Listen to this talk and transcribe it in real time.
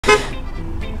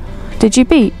Did you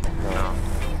beep? No.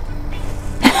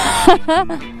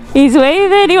 He's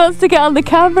waving, he wants to get on the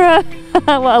camera.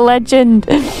 What a legend.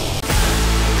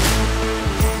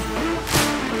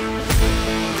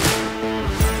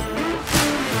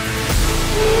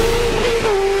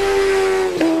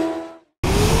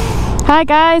 Hi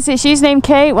guys, it's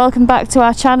Usernamekate, welcome back to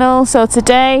our channel. So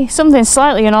today, something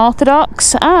slightly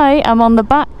unorthodox. I am on the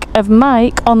back of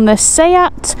Mike on the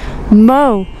Seat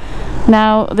Mo.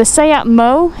 Now, the Seat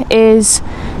Mo is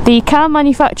the car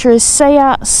manufacturer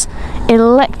Seat's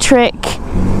electric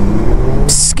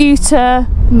scooter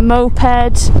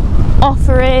moped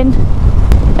offering.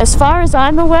 As far as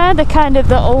I'm aware, they're kind of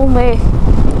the only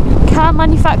car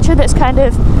manufacturer that's kind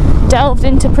of delved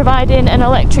into providing an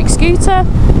electric scooter.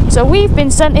 So we've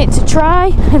been sent it to try,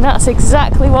 and that's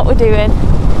exactly what we're doing.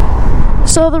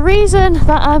 So the reason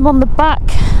that I'm on the back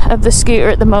of the scooter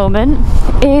at the moment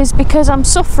is because I'm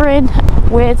suffering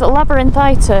with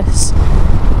labyrinthitis.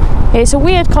 It's a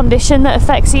weird condition that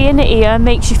affects the inner ear and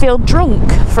makes you feel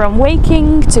drunk from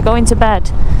waking to going to bed.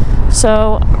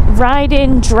 So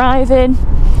driving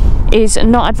is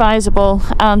not advisable,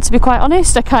 and to be quite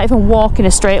honest, I can't even walk in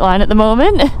a straight line at the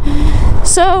moment.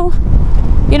 So,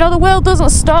 you know, the world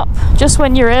doesn't stop just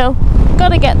when you're ill.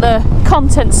 Gotta get the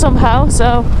content somehow,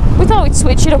 so we thought we'd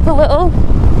switch it up a little.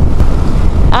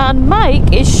 And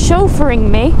Mike is chauffeuring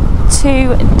me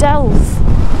to Delft,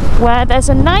 where there's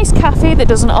a nice cafe that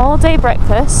does an all-day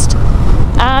breakfast,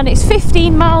 and it's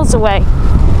 15 miles away.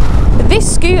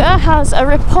 This scooter has a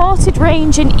reported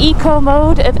range in eco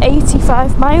mode of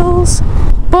 85 miles,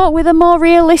 but with a more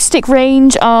realistic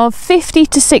range of 50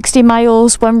 to 60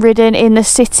 miles when ridden in the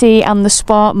city and the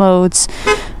sport modes.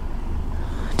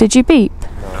 Did you beep?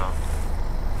 No.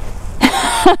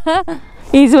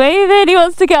 He's waving, he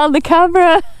wants to get on the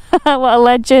camera. What a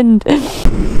legend. No, I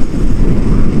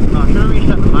should have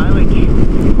reset the mileage.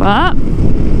 What?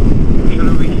 Should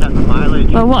have reset the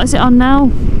mileage. Well, what is it on now?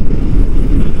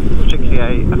 68.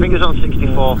 I think it's on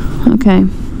 64. Okay.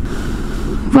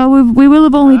 Well, we will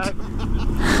have only...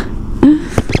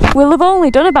 we'll have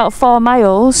only done about 4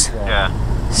 miles. Yeah.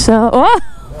 So... Oh!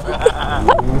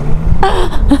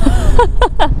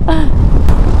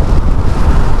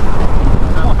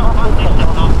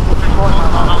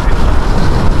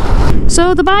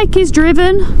 So the bike is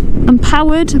driven and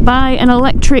powered by an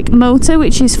electric motor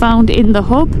which is found in the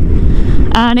hub,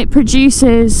 and it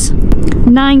produces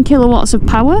 9 kilowatts of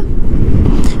power.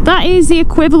 That is the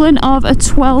equivalent of a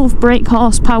 12 brake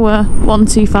horsepower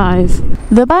 125.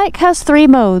 The bike has 3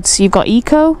 modes. You've got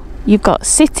eco, you've got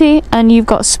city, and you've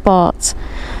got sport.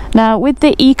 Now with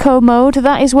the eco mode,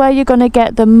 that is where you're going to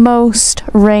get the most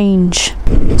range.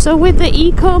 So with the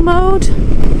eco mode,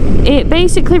 it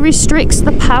basically restricts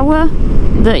the power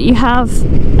that you have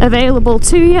available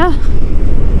to you,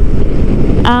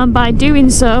 and by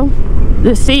doing so,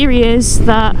 the theory is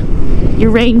that your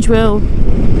range will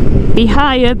be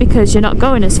higher because you're not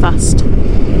going as fast.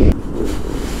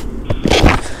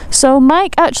 So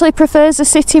Mike actually prefers the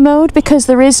city mode because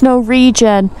there is no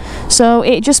regen, so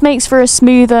it just makes for a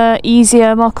smoother,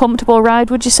 easier, more comfortable ride,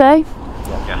 would you say?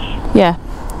 Yes. Yeah.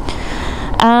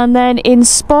 And then in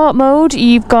sport mode,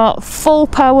 you've got full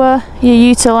power, you're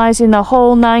utilising the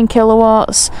whole 9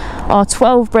 kilowatts or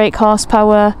 12 brake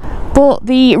horsepower, but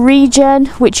the regen,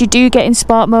 which you do get in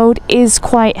sport mode, is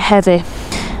quite heavy.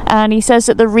 And he says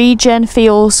that the regen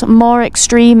feels more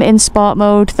extreme in sport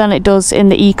mode than it does in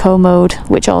the eco mode,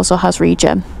 which also has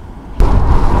regen.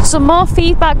 Some more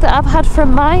feedback that I've had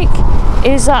from Mike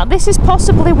is that this is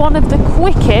possibly one of the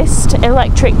quickest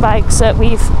electric bikes that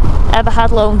we've ever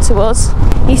had loaned to us.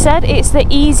 He said it's the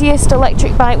easiest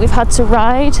electric bike we've had to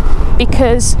ride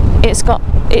because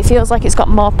it feels like it's got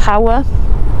more power.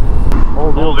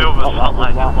 All the others felt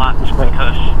like they lacked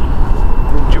because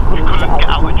you couldn't get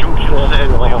out of junction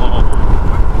safely or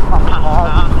past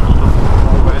cars and stuff,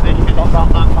 where this is not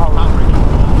that average.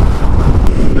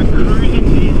 The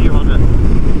cruising's easier on it.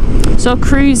 So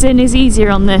cruising is easier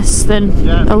on this than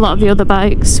a lot of the other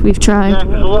bikes we've tried. Yeah,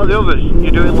 because a lot of the others,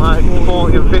 you're doing like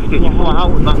 40 or 50 and you fly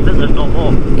out and that's it, there's no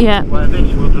more. Yeah. Where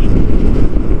this will just...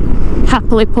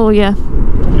 happily pull you.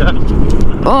 Yeah.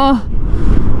 Oh,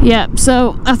 yeah,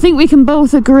 so I think we can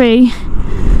both agree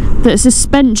that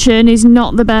suspension is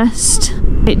not the best.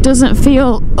 It doesn't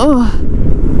feel,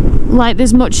 like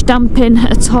there's much damping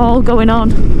at all going on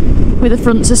with the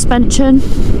front suspension.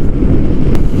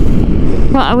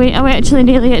 What, are we actually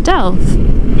nearly at Delft?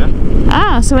 Yeah.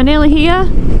 Ah, so we're nearly here.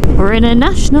 We're in a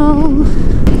national.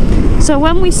 So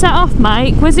when we set off,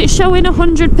 Mike, was it showing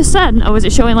 100% or was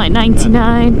it showing like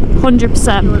 99? 100%.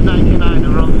 It was 99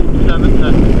 and we're on 70.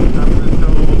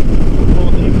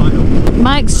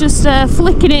 Mike's just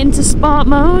flicking it into sport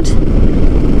mode.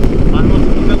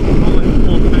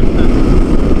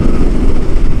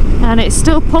 And it's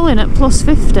still pulling at plus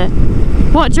 50.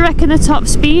 What do you reckon the top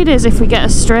speed is if we get a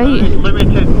straight? It's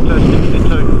limited to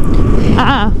 62.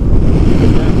 Ah.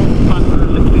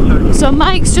 Yeah, so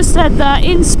Mike's just said that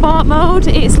in sport mode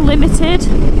it's limited,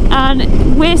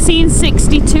 and we're seeing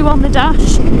 62 on the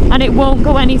dash, and it won't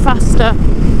go any faster.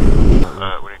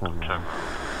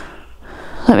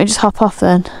 Let me just hop off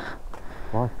then.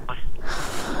 Why?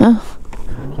 Oh.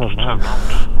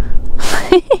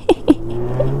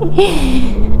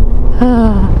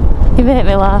 Oh, you made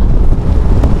me laugh.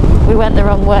 We went the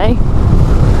wrong way.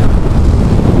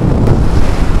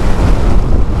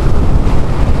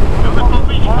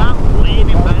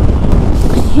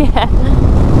 Yeah.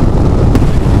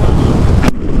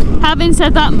 Having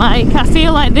said that, Mike, I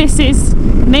feel like this is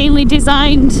mainly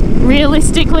designed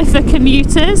realistically for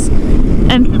commuters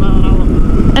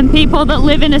and people that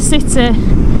live in a city,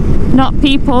 not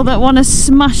people that want to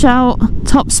smash out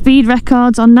top speed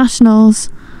records on nationals.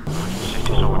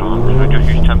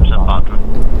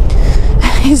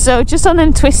 So just on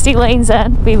them twisty lanes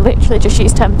then, we literally just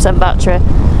use 10% battery.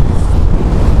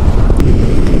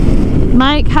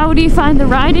 Mike, how do you find the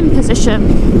riding position?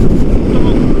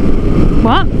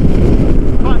 What?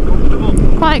 Quite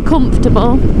comfortable. Quite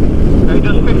comfortable. It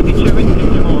does 52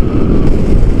 inches more.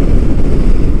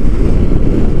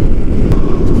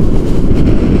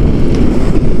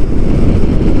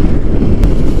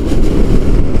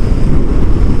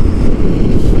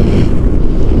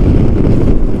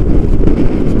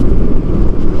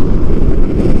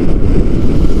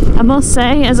 I must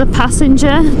say, as a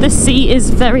passenger, the seat is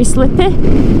very slippy.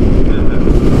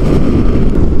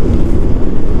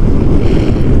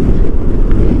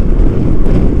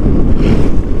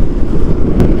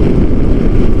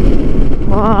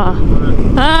 Whoa.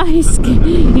 Ah, he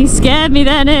scared me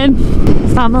then, him.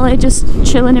 Family just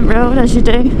chilling in road as you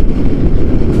do.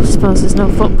 I suppose there's no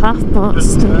footpath, but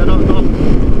still.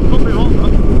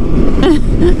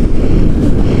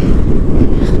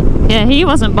 Yeah, he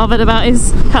wasn't bothered about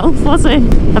his health, was he?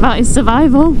 About his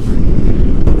survival.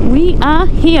 We are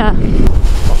here.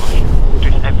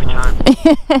 Every time.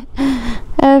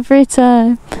 Every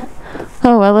time.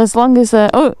 Oh well, as long as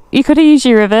oh, you could have used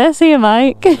your reverse here,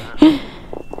 Mike.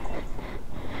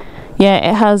 Yeah,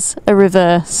 it has a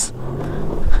reverse.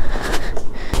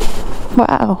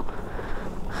 Wow.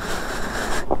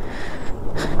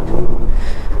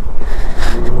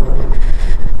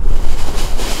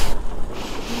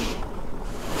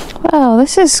 Wow,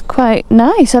 this is quite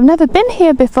nice. I've never been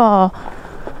here before.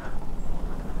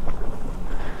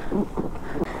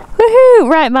 Woohoo!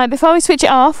 Right, Mike, before we switch it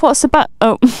off, what's the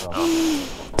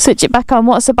switch it back on,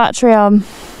 what's the battery on?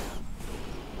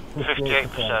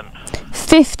 58%.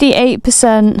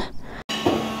 58%.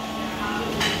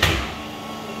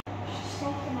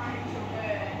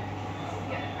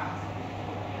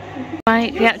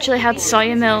 Right, we actually had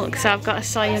soya milk, so I've got a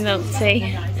soya milk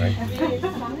tea.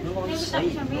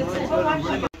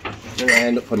 I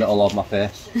end up putting it all over my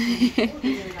face.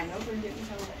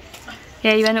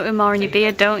 Yeah, you end up with more in your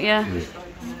beard, don't you?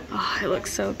 Oh, it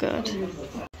looks so good.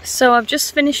 So I've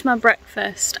just finished my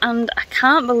breakfast and I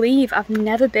can't believe I've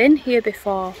never been here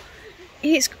before.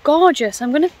 It's gorgeous.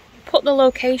 I'm going to put the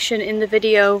location in the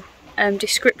video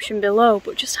description below,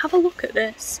 but just have a look at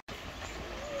this.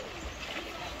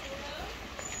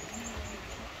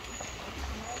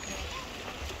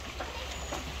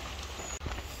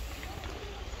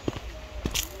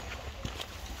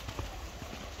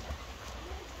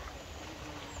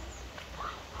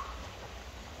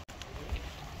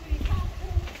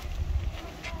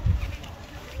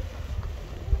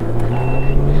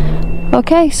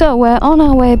 Okay, so we're on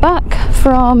our way back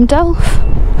from Delft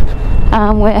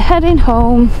and we're heading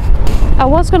home. I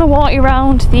was going to walk you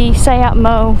around the Seat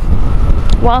Mo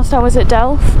whilst I was at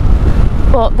Delft,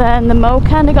 but then the Mo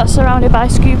kind of got surrounded by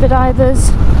scuba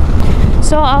divers.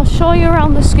 So I'll show you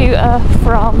around the scooter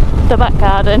from the back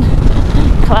garden.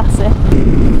 Classic.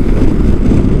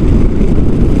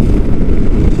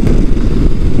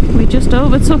 We just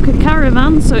overtook a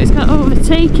caravan, so it's got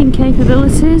overtaking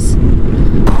capabilities.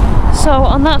 So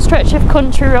on that stretch of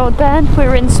country road then, we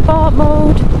were in sport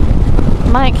mode.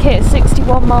 Mike hit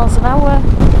 61 miles an hour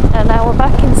and now we're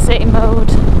back in city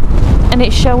mode and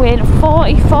it's showing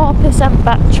 44%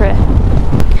 battery.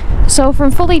 So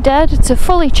from fully dead to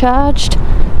fully charged,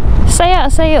 say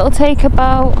it'll take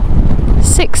about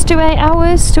 6 to 8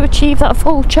 hours to achieve that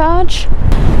full charge.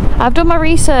 I've done my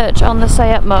research on the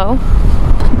Seat Mo.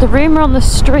 The rumour on the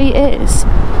street is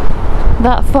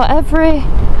that for every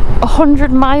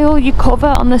 100 mile you cover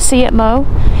on the Seat Mo,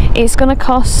 it's going to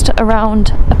cost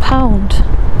around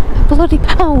 £1. A bloody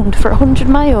 £1 for 100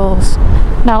 miles.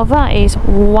 Now that is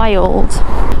wild.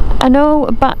 I know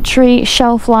battery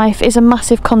shelf life is a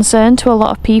massive concern to a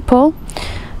lot of people,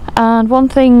 and one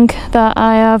thing that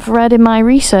I have read in my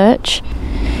research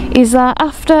is that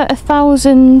after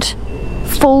 1,000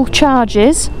 full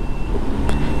charges,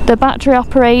 the battery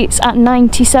operates at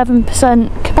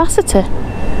 97% capacity,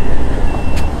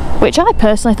 which I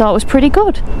personally thought was pretty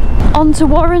good. On to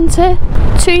warranty.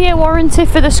 2-year warranty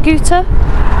for the scooter,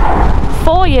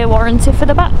 4-year warranty for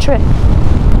the battery.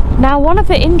 Now, one of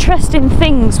the interesting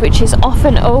things which is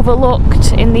often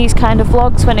overlooked in these kind of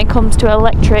vlogs when it comes to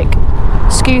electric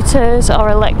scooters or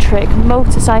electric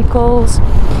motorcycles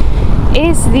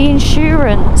is the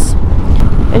insurance.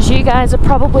 As you guys are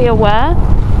probably aware,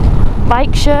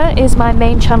 BikeShare is my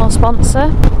main channel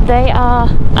sponsor. They are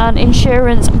an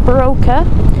insurance broker,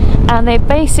 and they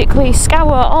basically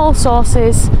scour all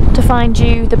sources to find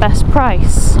you the best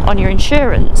price on your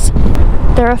insurance.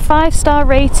 They're a 5-star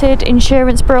rated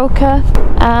insurance broker,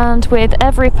 and with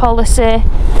every policy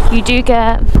you do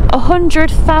get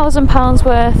 £100,000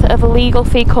 worth of a legal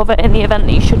fee cover in the event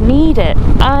that you should need it.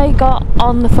 I got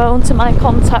on the phone to my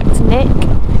contact Nick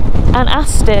and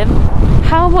asked him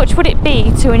how much would it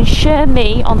be to insure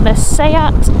me on the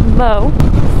Seat Mo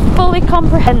fully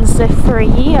comprehensive for a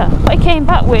year. What he came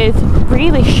back with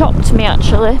really shocked me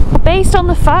actually. Based on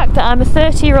the fact that I'm a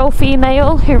 30-year-old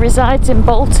female who resides in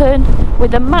Bolton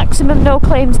with a maximum no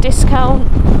claims discount,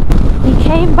 he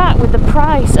came back with the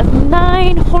price of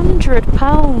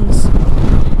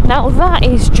 £900. Now that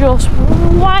is just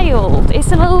wild.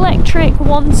 It's an electric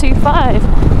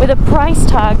 125 with a price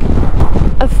tag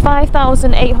of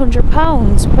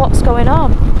 £5,800. What's going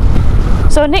on?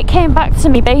 So Nick came back to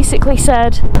me, basically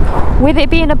said, with it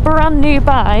being a brand new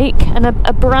bike and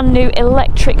a brand new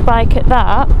electric bike at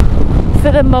that,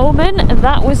 for the moment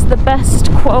that was the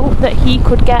best quote that he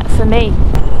could get for me.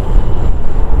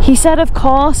 He said of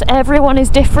course everyone is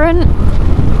different,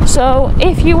 so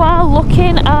if you are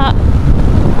looking at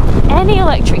any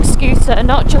electric scooter,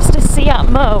 not just a Seat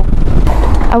Mo,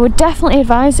 I would definitely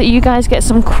advise that you guys get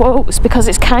some quotes, because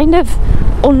it's kind of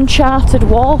uncharted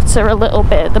water a little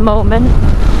bit at the moment.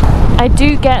 I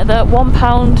do get that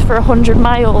 £1 for 100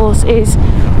 miles is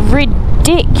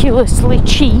ridiculously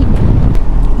cheap,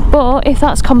 but if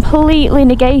that's completely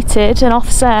negated and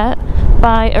offset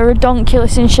by a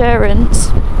redonkulous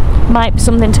insurance, might be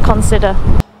something to consider.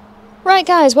 Right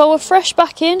guys, well we're fresh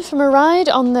back in from a ride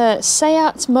on the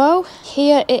Seat Mo.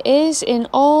 Here it is in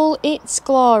all its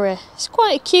glory. It's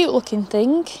quite a cute looking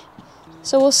thing.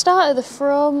 So we'll start at the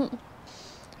front.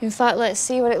 In fact, let's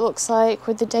see what it looks like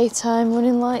with the daytime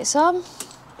running lights on.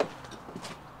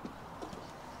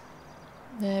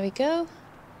 There we go.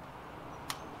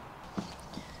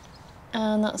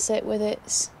 And that's it with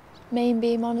its main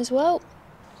beam on as well.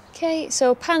 Okay,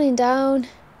 so panning down,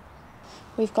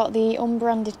 we've got the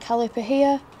unbranded caliper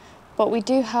here, but we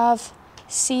do have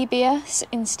CBS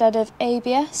instead of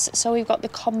ABS, so we've got the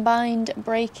combined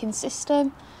braking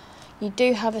system. You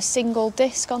do have a single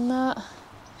disc on that.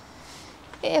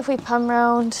 If we pan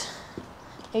round,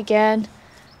 again,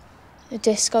 a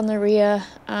disc on the rear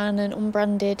and an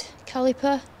unbranded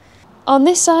caliper. On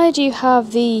this side you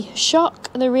have the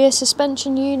shock, the rear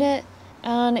suspension unit,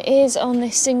 and it is on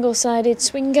this single-sided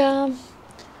swing arm,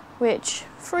 which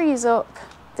frees up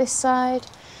this side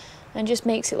and just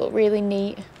makes it look really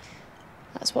neat.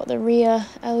 That's what the rear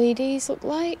LEDs look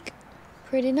like.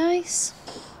 Pretty nice.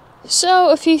 So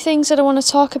a few things that I want to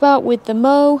talk about with the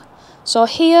Mo. So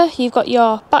here you've got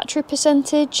your battery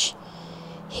percentage.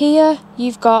 Here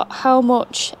you've got how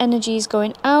much energy is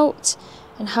going out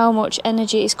and how much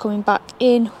energy is coming back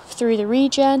in through the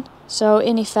regen. So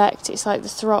in effect it's like the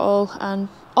throttle and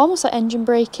almost like engine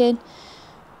braking,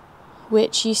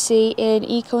 which you see in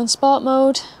eco and sport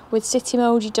mode. With city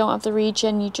mode you don't have the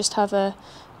regen, you just have a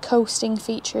coasting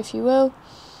feature if you will.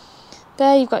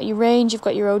 There you've got your range, you've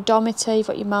got your odometer, you've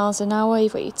got your miles an hour,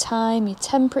 you've got your time, your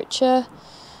temperature.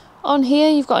 On here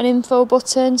you've got an info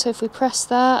button, so if we press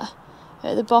that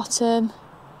at the bottom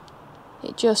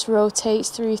it just rotates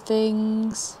through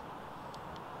things.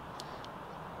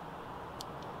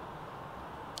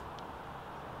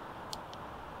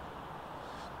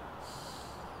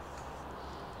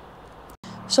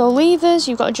 So levers,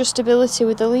 you've got adjustability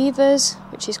with the levers,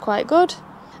 which is quite good.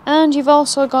 And you've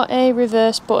also got a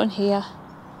reverse button here,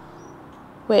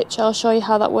 which I'll show you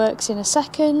how that works in a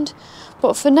second.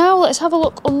 But for now, let's have a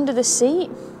look under the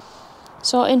seat.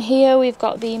 So in here we've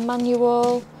got the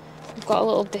manual, we've got a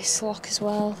little disc lock as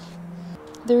well.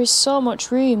 There is so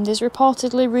much room. There's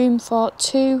reportedly room for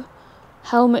 2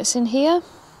 helmets in here.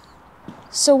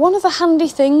 So one of the handy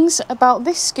things about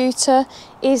this scooter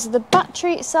is the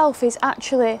battery itself is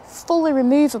actually fully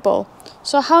removable.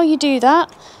 So how you do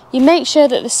that, you make sure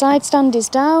that the side stand is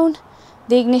down,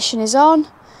 the ignition is on,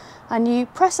 and you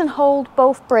press and hold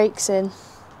both brakes in.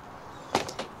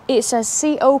 It says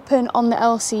seat open on the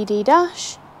LCD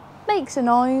dash, makes a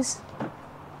noise,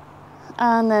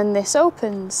 and then this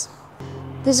opens.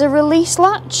 There's a release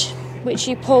latch which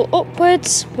you pull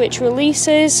upwards, which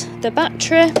releases the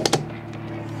battery.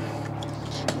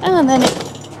 And then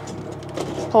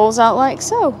it pulls out like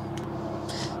so.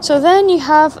 So then you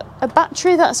have a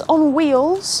battery that's on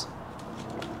wheels.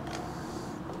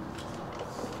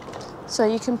 So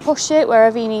you can push it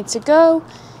wherever you need to go.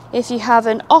 If you have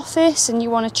an office and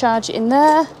you want to charge it in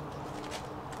there,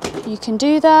 you can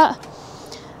do that.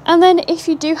 And then if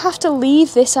you do have to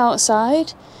leave this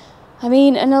outside, I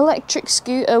mean, an electric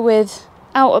scooter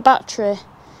without a battery,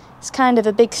 it's kind of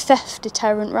a big theft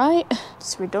deterrent, right?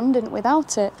 It's redundant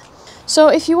without it. So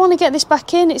if you want to get this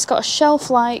back in, it's got a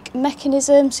shelf-like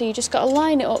mechanism, so you just got to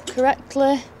line it up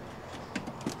correctly.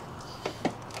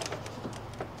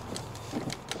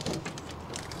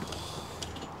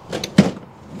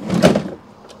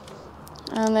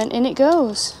 And then in it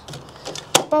goes.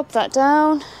 Bob that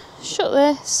down, shut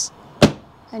this,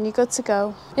 and you're good to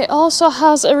go. It also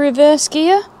has a reverse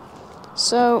gear,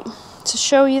 so to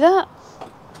show you that,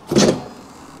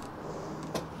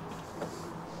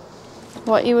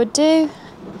 what you would do,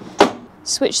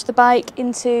 switch the bike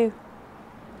into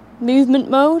movement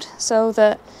mode so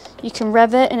that you can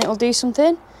rev it and it will do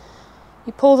something.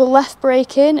 You pull the left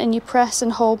brake in and you press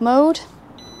and hold mode.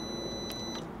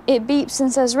 It beeps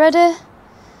and says ready.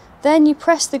 Then you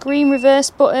press the green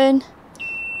reverse button.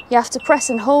 You have to press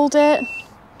and hold it.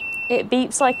 It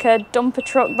beeps like a dumper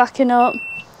truck backing up,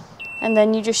 and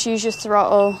then you just use your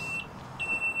throttle,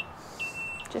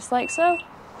 just like so.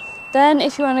 Then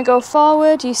if you want to go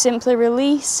forward, you simply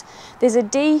release. There's a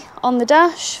D on the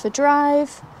dash for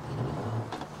drive,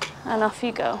 and off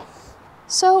you go.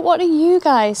 So what do you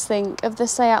guys think of the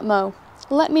Seat Mo?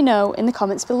 Let me know in the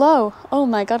comments below. Oh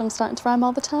my god, I'm starting to rhyme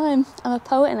all the time. I'm a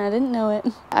poet and I didn't know it.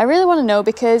 I really want to know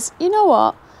because, you know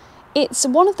what? It's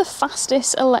one of the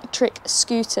fastest electric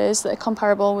scooters that are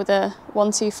comparable with a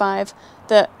 125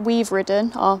 that we've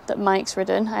ridden, or that Mike's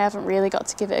ridden. I haven't really got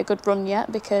to give it a good run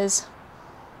yet because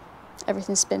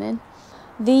everything's spinning.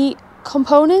 The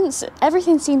components,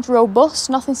 everything seems robust,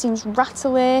 nothing seems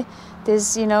rattly.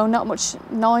 There's, you know, not much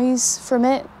noise from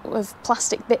it with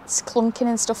plastic bits clunking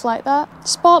and stuff like that.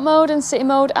 Sport mode and city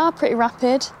mode are pretty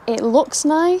rapid. It looks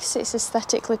nice, it's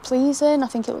aesthetically pleasing, I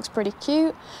think it looks pretty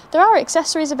cute. There are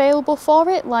accessories available for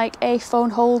it, like a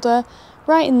phone holder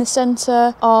right in the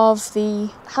centre of the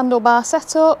handlebar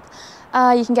setup.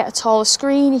 You can get a taller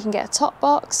screen, you can get a top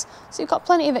box, so you've got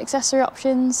plenty of accessory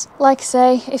options. Like I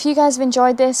say, if you guys have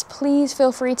enjoyed this, please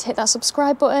feel free to hit that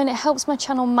subscribe button. It helps my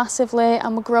channel massively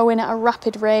and we're growing at a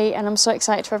rapid rate, and I'm so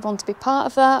excited for everyone to be part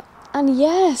of that. And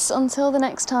yes, until the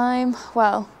next time,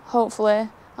 well, hopefully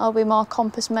I'll be more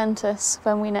compos mentis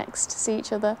when we next see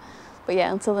each other. But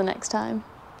yeah, until the next time,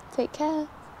 take care.